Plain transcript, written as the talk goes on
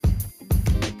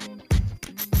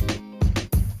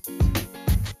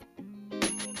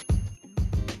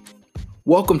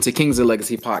Welcome to Kings of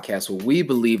Legacy Podcast, where we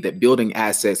believe that building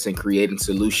assets and creating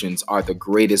solutions are the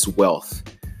greatest wealth.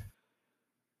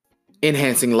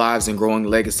 Enhancing lives and growing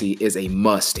legacy is a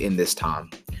must in this time.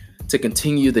 To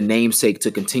continue the namesake, to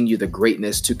continue the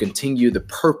greatness, to continue the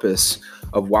purpose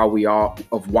of why we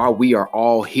are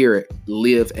all here,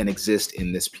 live and exist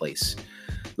in this place.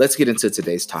 Let's get into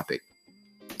today's topic.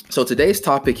 So today's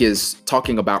topic is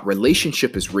talking about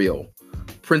relationship is real,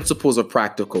 principles are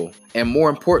practical, and more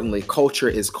importantly, culture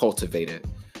is cultivated.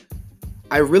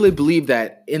 I really believe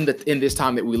that in this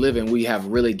time that we live in, we have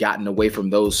really gotten away from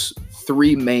those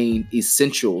three main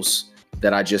essentials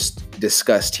that I just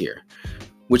discussed here,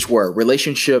 which were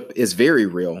relationship is very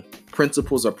real,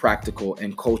 principles are practical,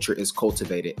 and culture is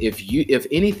cultivated. If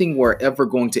anything were ever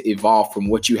going to evolve from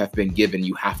what you have been given,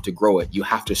 you have to grow it, you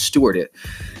have to steward it.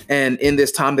 And in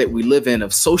this time that we live in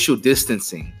of social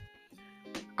distancing,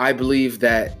 I believe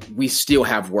that we still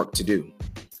have work to do.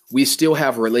 We still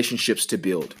have relationships to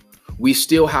build. We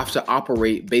still have to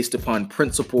operate based upon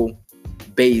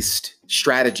principle-based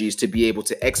strategies to be able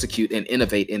to execute and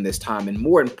innovate in this time. And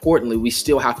more importantly, we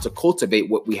still have to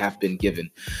cultivate what we have been given.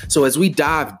 So as we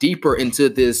dive deeper into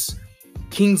this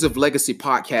Kings of Legacy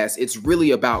podcast, it's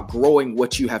really about growing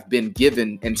what you have been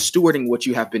given and stewarding what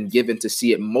you have been given to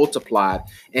see it multiplied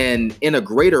and in a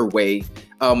greater way,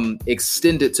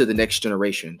 extended to the next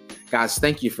generation. Guys,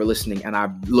 thank you for listening. And I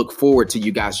look forward to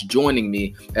you guys joining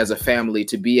me as a family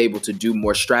to be able to do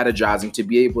more strategizing, to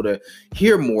be able to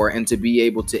hear more, and to be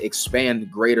able to expand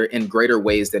in greater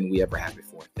ways than we ever have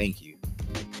before. Thank you.